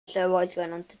So what's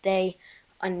going on today?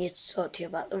 I need to talk to you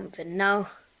about something now.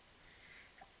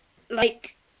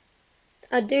 Like,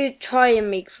 I do try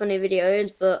and make funny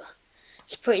videos, but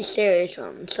it's a pretty serious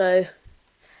one. So,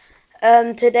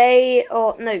 yesterday,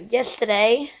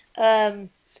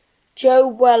 Joe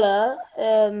Weller,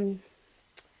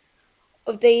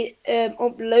 they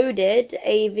uploaded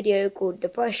a video called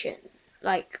Depression,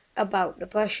 like about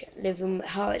depression,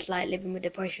 how it's like living with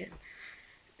depression.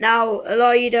 Now, a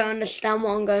lot of you don't understand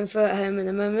what I'm going through at home at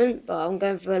the moment, but I'm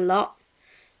going through a lot.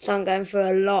 So I'm going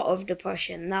through a lot of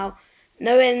depression. Now,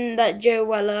 knowing that Joe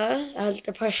Weller has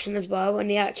depression as well,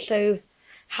 and he acts so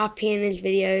happy in his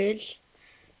videos,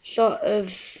 sort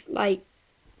of like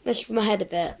messed with my head a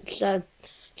bit. So I'm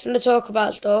going to talk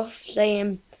about stuff,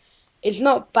 saying it's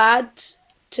not bad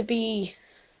to be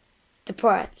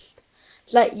depressed.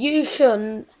 It's like you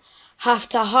shouldn't have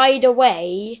to hide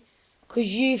away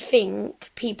because you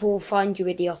think people will find you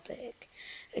idiotic.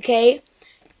 Okay?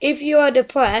 If you are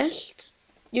depressed,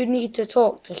 you need to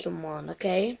talk to someone,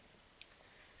 okay?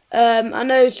 I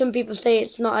know some people say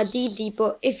it's not as easy,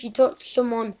 but if you talk to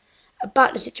someone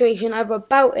about the situation, either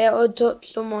about it or talk to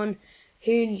someone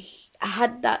who's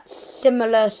had that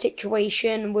similar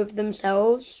situation with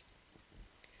themselves,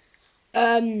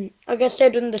 I guess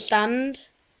they'd understand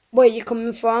where you're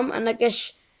coming from, and I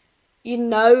guess you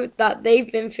know that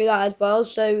they've been through that as well.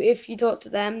 So if you talk to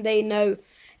them, they know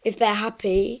if they're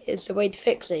happy, it's the way to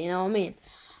fix it, you know what I mean?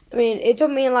 I mean, it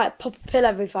doesn't mean like pop a pill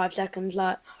every 5 seconds,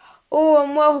 like, oh,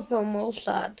 I'm all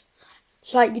sad.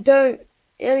 It's like you don't,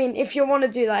 I mean, if you want to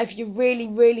do that, if you're really,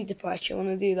 really depressed, you want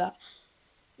to do that.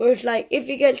 But it's like, if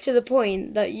it gets to the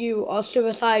point that you are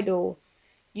suicidal,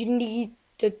 you need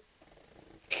to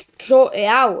sort it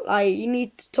out. Like, you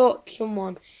need to talk to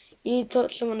someone. You need to talk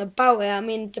to someone about it. I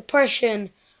mean, depression,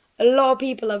 a lot of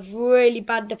people have really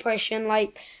bad depression,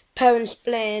 like parents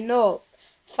splitting up,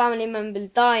 family members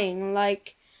dying.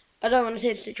 Like, I don't want to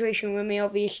say the situation with me,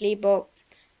 obviously, but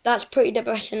that's pretty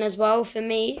depressing as well for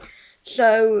me.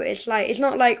 So it's like, it's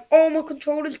not like, oh, my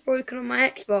controller's broken on my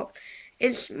Xbox.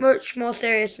 It's much more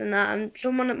serious than that. And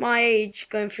someone at my age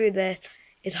going through this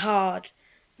is hard.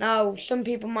 Now, some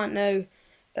people might know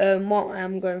what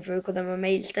I'm going through because I'm a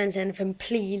mate. Don't say anything,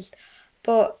 please.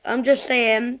 But I'm just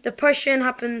saying, depression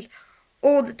happens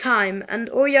all the time, and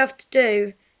all you have to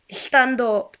do is stand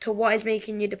up to what is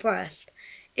making you depressed.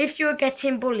 If you're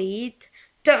getting bullied,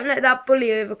 don't let that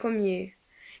bully overcome you.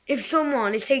 If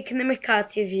someone is taking the mick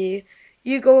out of you,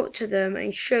 you go up to them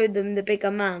and show them the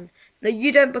bigger man. Now,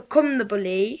 you don't become the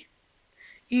bully,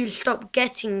 you stop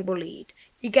getting bullied.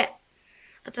 You get,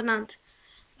 I don't know,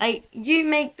 like, you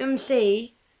make them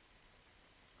see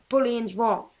bullying's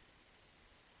wrong.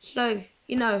 So,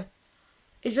 you know,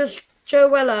 it's just Joe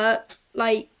Weller,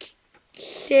 like,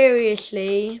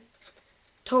 seriously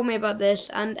told me about this,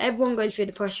 and everyone goes through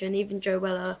depression, even Joe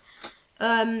Weller.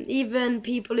 Even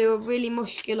people who are really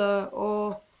muscular,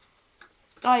 or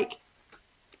like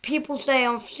people say,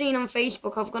 I've seen on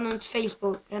Facebook, I've gone onto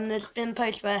Facebook and there's been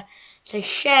posts where say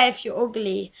share if you're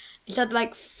ugly. It's had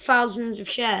like thousands of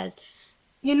shares.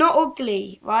 You're not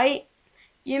ugly, right?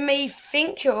 You may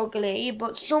think you're ugly,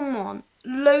 but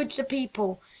loads of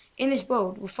people in this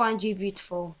world will find you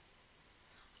beautiful.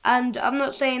 And I'm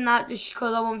not saying that just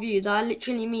because I want views, I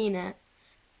literally mean it.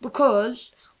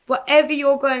 Because whatever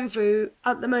you're going through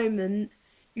at the moment,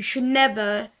 you should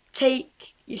never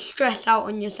take your stress out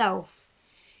on yourself.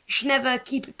 You should never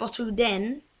keep it bottled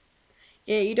in.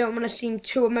 Yeah, you don't want to seem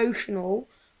too emotional,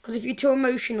 because if you're too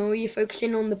emotional, you're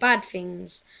focusing on the bad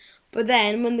things. But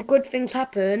then, when the good things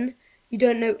happen, you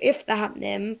don't know if they're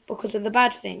happening because of the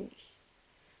bad things.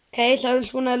 Okay, so I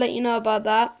just want to let you know about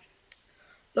that.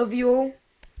 Love you all.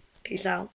 Peace out.